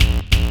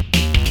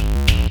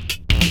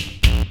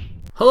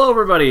Hello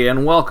everybody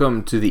and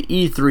welcome to the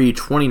E3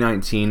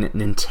 2019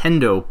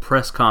 Nintendo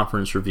Press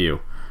Conference Review.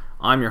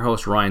 I'm your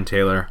host Ryan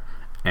Taylor,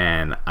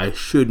 and I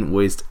shouldn't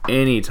waste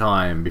any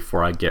time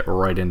before I get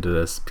right into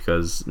this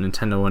because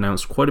Nintendo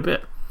announced quite a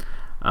bit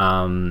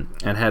and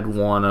had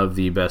one of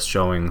the best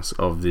showings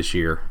of this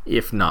year,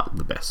 if not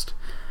the best.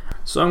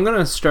 So I'm going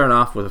to start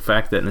off with the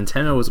fact that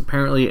Nintendo is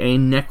apparently a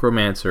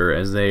necromancer,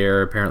 as they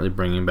are apparently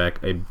bringing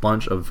back a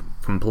bunch of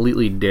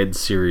completely dead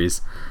series.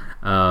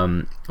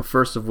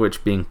 First of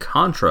which being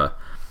Contra.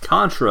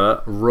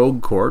 Contra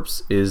Rogue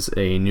Corps is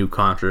a new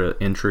Contra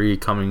entry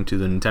coming to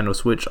the Nintendo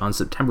Switch on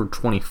September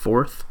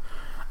 24th.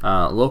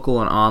 Local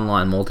and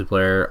online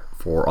multiplayer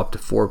for up to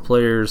 4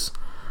 players.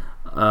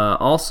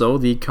 Also,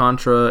 the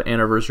Contra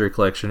Anniversary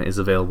Collection is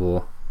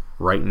available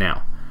right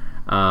now.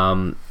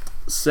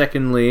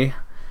 Secondly,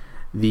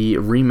 the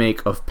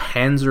remake of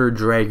Panzer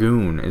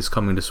Dragoon is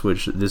coming to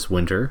Switch this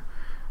winter.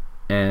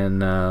 And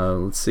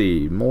let's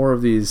see, more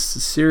of these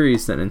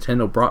series that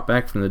Nintendo brought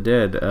back from the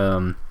dead.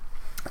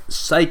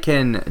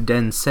 Seiken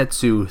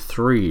Densetsu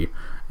 3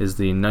 is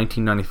the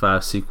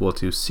 1995 sequel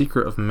to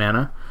Secret of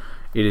Mana.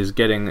 It is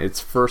getting its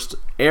first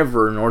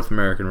ever North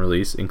American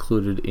release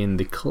included in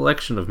the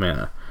Collection of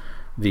Mana.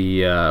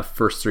 The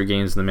first 3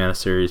 games in the Mana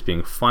series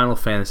being Final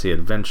Fantasy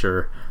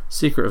Adventure,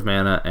 Secret of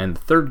Mana, and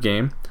the third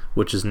game,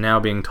 which is now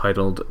being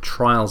titled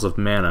Trials of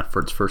Mana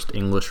for its first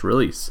English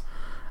release.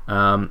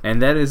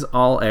 And that is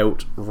all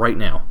out right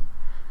now.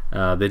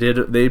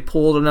 They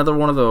pulled another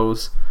one of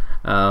those.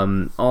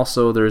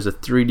 Also, there's a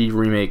 3D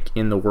remake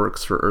in the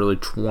works for early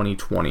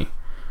 2020.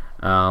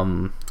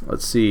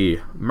 Let's see,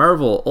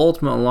 Marvel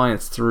Ultimate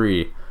Alliance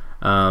 3.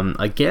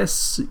 I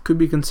guess it could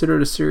be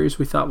considered a series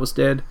we thought was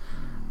dead,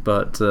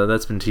 but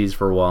that's been teased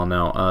for a while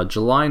now.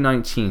 July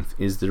 19th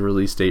is the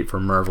release date for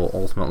Marvel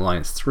Ultimate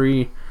Alliance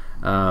 3.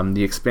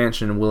 The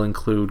expansion will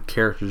include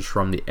characters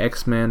from the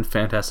X-Men,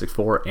 Fantastic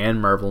Four,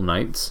 and Marvel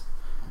Knights.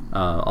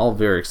 All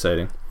very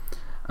exciting.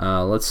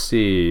 Let's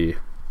see.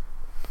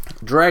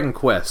 Dragon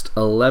Quest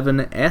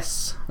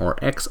 11S, or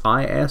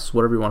XIS,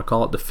 whatever you want to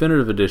call it,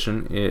 Definitive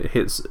Edition. It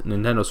hits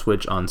Nintendo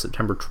Switch on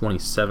September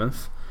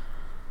 27th.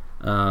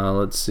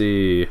 Let's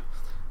see.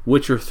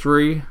 Witcher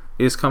 3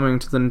 is coming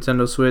to the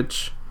Nintendo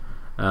Switch.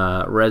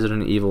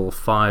 Resident Evil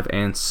 5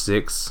 and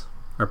 6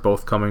 are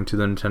both coming to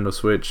the Nintendo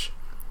Switch.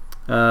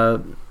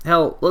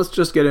 Hell, let's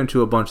just get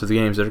into a bunch of the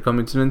games that are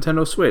coming to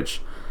Nintendo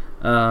Switch.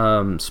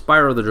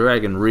 Spyro the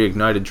Dragon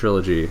Reignited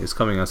Trilogy is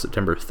coming on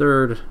September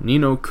 3rd. Ni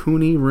no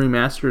Kuni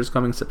Remastered is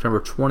coming September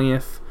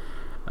 20th.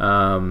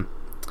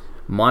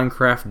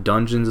 Minecraft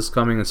Dungeons is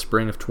coming in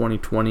spring of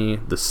 2020.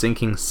 The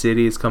Sinking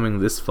City is coming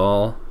this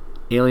fall.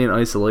 Alien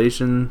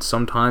Isolation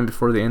sometime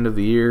before the end of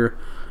the year.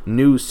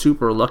 New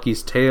Super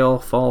Lucky's Tale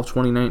fall of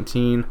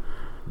 2019.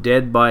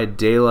 Dead by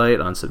Daylight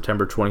on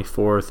September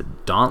 24th.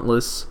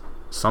 Dauntless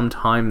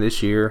sometime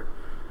this year.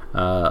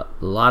 A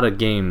lot of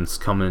games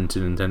coming to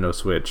Nintendo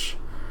Switch.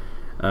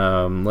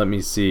 Let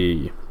me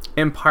see.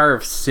 Empire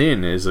of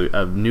Sin is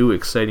a new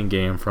exciting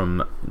game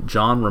from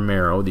John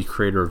Romero, the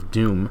creator of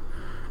Doom.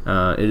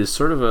 It is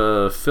sort of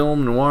a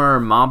film noir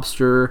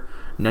mobster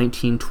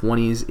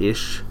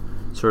 1920s-ish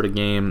sort of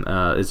game.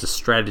 It's a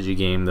strategy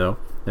game though.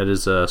 That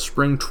is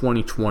spring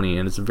 2020,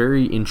 and it's a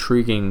very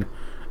intriguing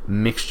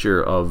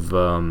mixture of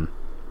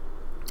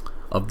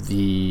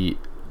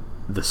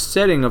the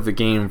setting of the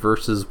game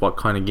versus what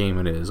kind of game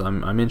it is.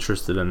 I'm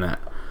interested in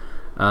that.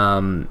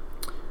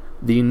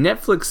 The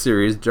Netflix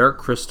series Dark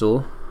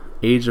Crystal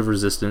Age of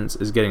Resistance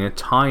is getting a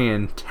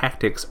tie-in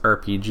tactics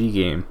RPG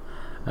game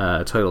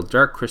titled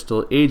Dark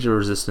Crystal Age of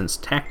Resistance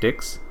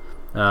Tactics.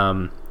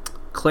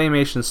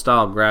 Claymation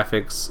style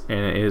graphics, and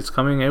it is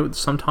coming out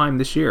sometime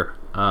this year.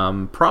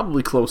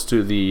 Probably close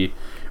to the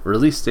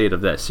release date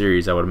of that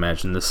series, I would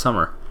imagine, this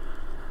summer.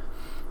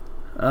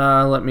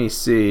 Let me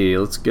see.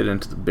 Let's get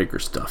into the bigger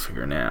stuff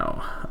here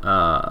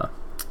now.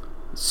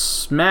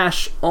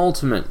 Smash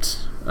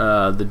Ultimate.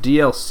 The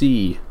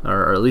DLC,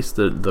 or at least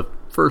the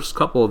first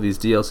couple of these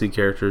DLC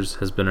characters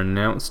has been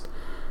announced.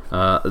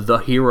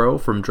 The Hero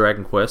from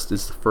Dragon Quest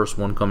is the first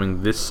one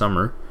coming this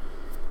summer.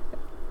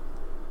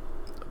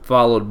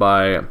 Followed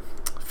by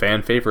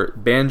fan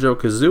favorite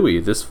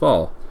Banjo-Kazooie this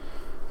fall.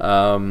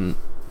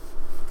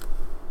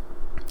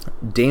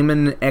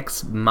 Daemon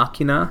X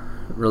Machina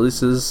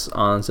releases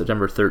on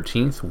September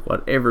 13th.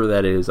 Whatever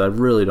that is, I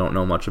really don't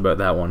know much about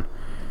that one.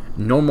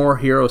 No More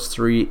Heroes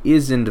 3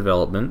 is in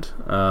development.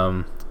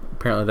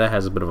 Apparently that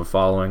has a bit of a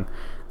following.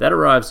 That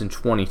arrives in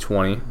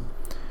 2020.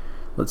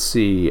 Let's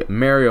see.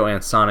 Mario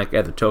and Sonic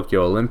at the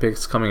Tokyo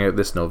Olympics coming out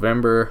this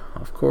November,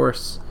 of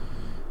course.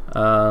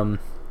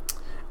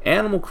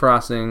 Animal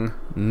Crossing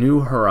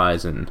New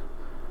Horizon.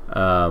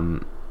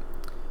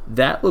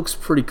 That looks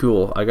pretty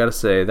cool, I gotta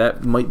say.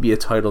 That might be a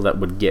title that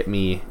would get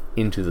me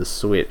into the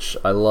Switch.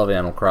 I love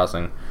Animal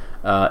Crossing.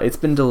 It's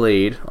been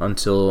delayed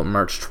until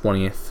March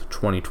 20th,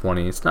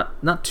 2020. It's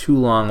not too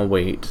long a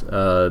wait.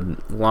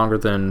 Longer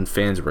than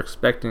fans were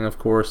expecting, of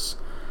course.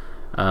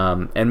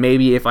 And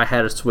maybe if I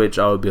had a Switch,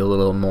 I would be a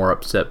little more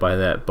upset by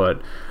that,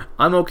 but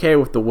I'm okay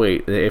with the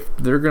wait. If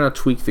they're going to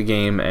tweak the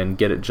game and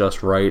get it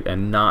just right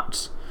and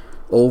not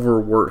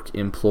overwork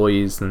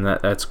employees, then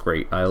that's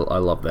great. I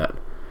love that.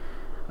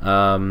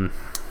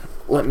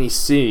 Let me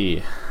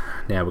see.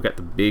 Now we got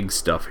the big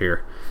stuff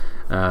here.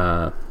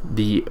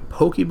 The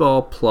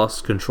Pokeball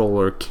Plus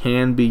controller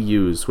can be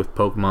used with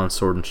Pokemon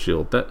Sword and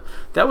Shield.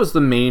 That was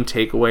the main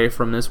takeaway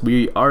from this.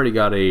 We already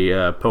got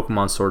a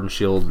Pokemon Sword and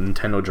Shield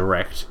Nintendo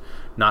Direct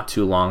not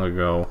too long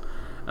ago.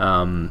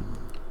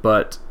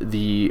 But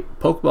the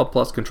Pokeball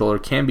Plus controller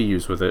can be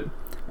used with it.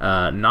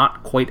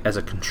 Not quite as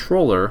a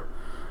controller,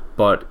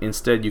 but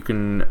instead you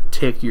can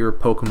take your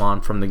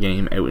Pokemon from the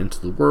game out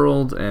into the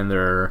world, and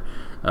there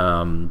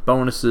are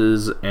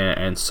bonuses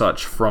and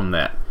such from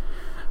that.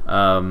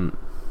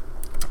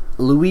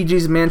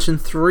 Luigi's Mansion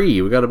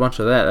 3, we got a bunch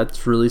of that.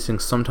 That's releasing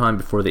sometime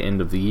before the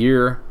end of the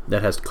year.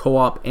 That has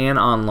co-op and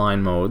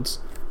online modes.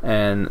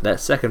 And that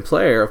second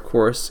player, of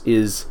course,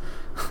 is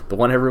the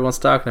one everyone's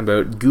talking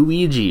about,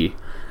 Gooigi.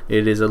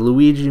 It is a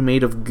Luigi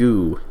made of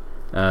goo.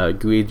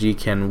 Gooigi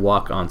can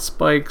walk on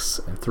spikes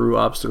and through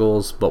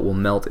obstacles, but will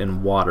melt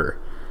in water.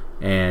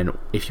 And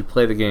if you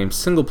play the game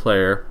single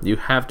player, you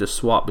have to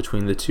swap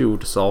between the two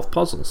to solve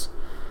puzzles.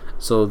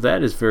 So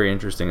that is very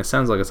interesting. It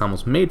sounds like it's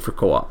almost made for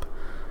co-op.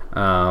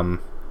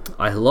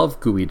 I love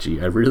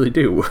Gooigi, I really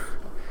do.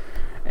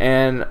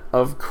 And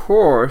of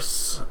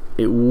course,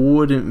 it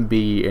wouldn't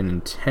be a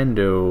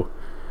Nintendo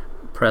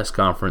press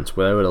conference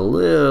without a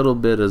little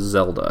bit of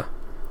Zelda.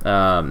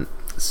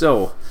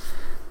 So,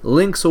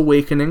 Link's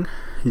Awakening,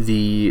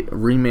 the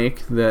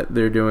remake that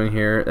they're doing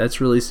here, that's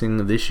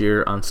releasing this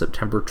year on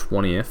September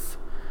 20th.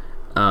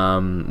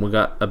 We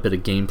got a bit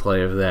of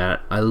gameplay of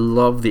that. I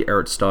love the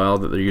art style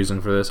that they're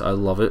using for this. I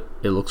love it.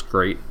 It looks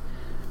great.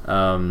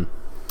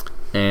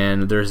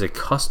 And there's a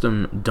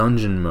custom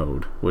dungeon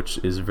mode, which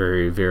is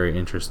very, very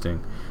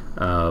interesting.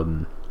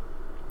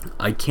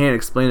 I can't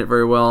explain it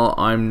very well.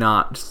 I'm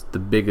not the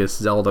biggest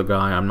Zelda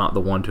guy. I'm not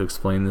the one to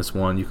explain this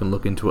one. You can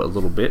look into it a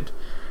little bit,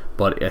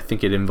 but I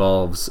think it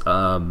involves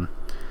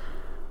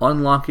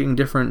unlocking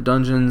different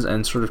dungeons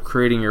and sort of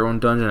creating your own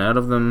dungeon out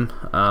of them.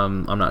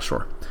 I'm not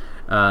sure.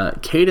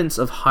 Cadence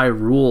of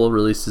Hyrule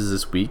releases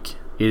this week.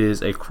 It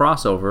is a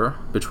crossover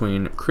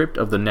between Crypt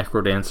of the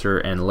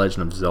Necrodancer and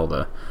Legend of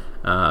Zelda.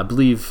 I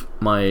believe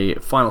my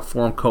Final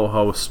Form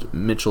co-host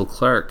Mitchell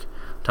Clark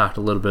talked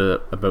a little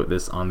bit about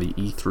this on the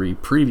E3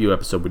 preview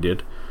episode we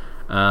did.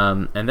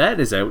 And that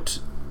is out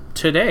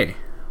today.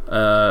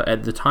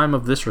 At the time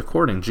of this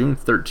recording, June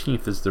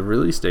 13th is the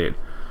release date.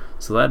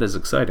 So that is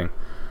exciting.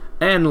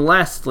 And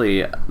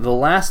lastly, the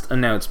last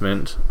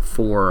announcement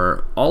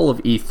for all of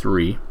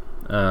E3,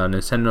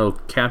 Nintendo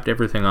capped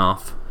everything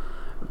off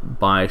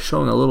by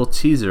showing a little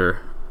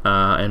teaser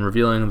and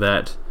revealing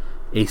that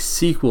a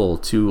sequel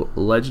to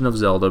Legend of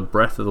Zelda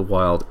Breath of the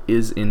Wild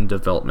is in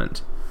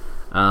development.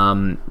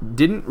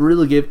 Didn't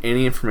really give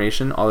any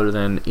information other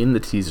than in the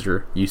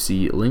teaser you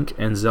see Link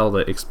and Zelda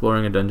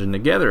exploring a dungeon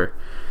together.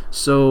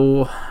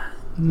 So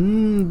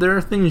there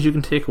are things you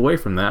can take away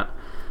from that.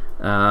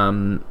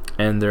 And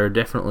there are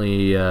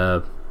definitely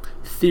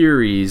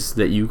theories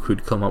that you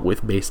could come up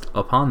with based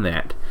upon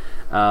that.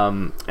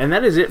 And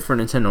that is it for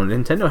Nintendo.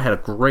 Nintendo had a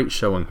great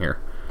showing here.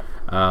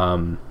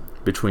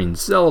 Between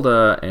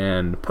Zelda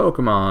and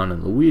Pokemon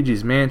and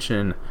Luigi's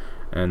Mansion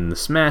and the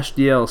Smash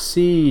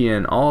DLC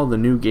and all the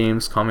new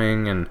games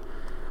coming, and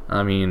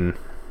I mean,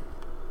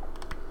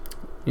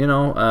 you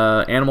know,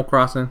 Animal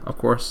Crossing, of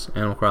course.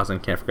 Animal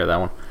Crossing, can't forget that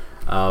one.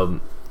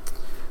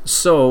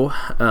 So,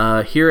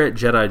 here at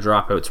Jedi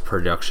Dropouts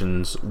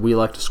Productions, we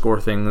like to score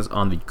things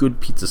on the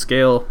good pizza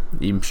scale.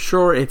 I'm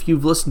sure if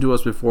you've listened to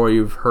us before,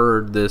 you've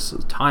heard this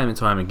time and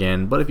time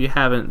again, but if you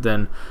haven't,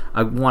 then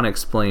I want to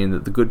explain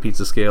that the good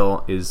pizza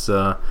scale is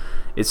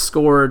it's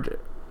scored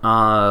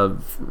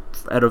out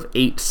of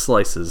 8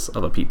 slices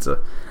of a pizza.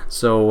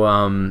 So,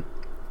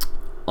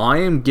 I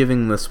am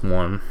giving this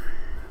one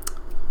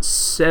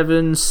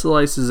 7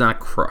 slices and a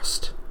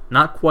crust.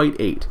 Not quite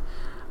 8.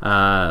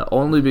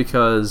 Only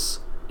because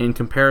in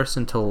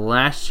comparison to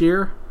last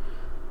year,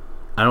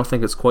 I don't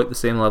think it's quite the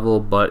same level,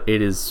 but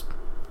it is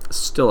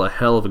still a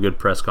hell of a good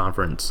press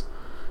conference.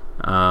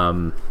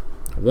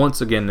 Once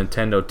again,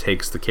 Nintendo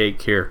takes the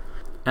cake here.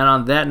 And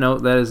on that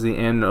note, that is the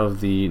end of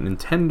the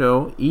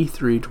Nintendo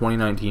E3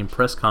 2019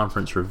 press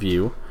conference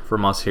review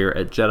from us here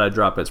at Jedi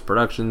Dropouts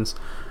Productions.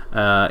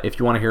 If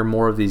you want to hear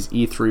more of these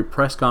E3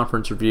 press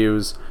conference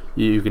reviews,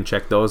 you can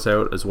check those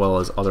out, as well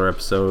as other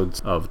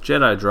episodes of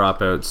Jedi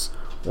Dropouts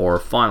or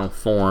Final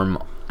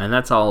Form, and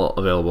that's all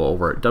available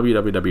over at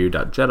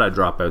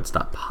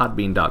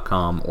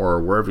www.jedidropouts.podbean.com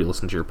or wherever you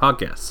listen to your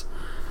podcasts.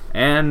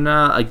 And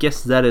I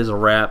guess that is a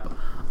wrap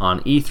on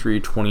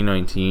E3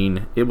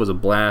 2019. It was a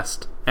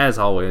blast. As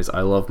always,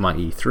 I love my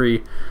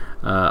E3.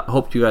 I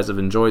hope you guys have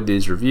enjoyed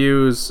these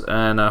reviews,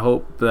 and I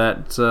hope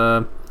that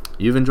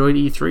you've enjoyed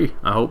E3.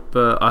 I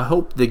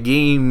hope the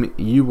game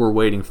you were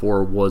waiting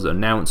for was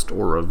announced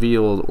or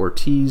revealed or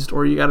teased,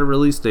 or you got a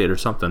release date or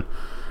something.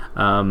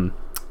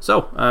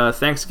 So,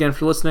 thanks again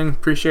for listening.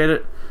 Appreciate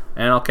it.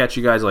 and I'll catch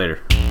you guys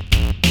later.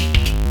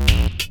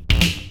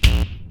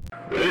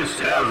 This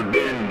has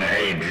been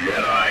a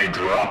Jedi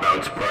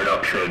Dropouts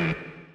production.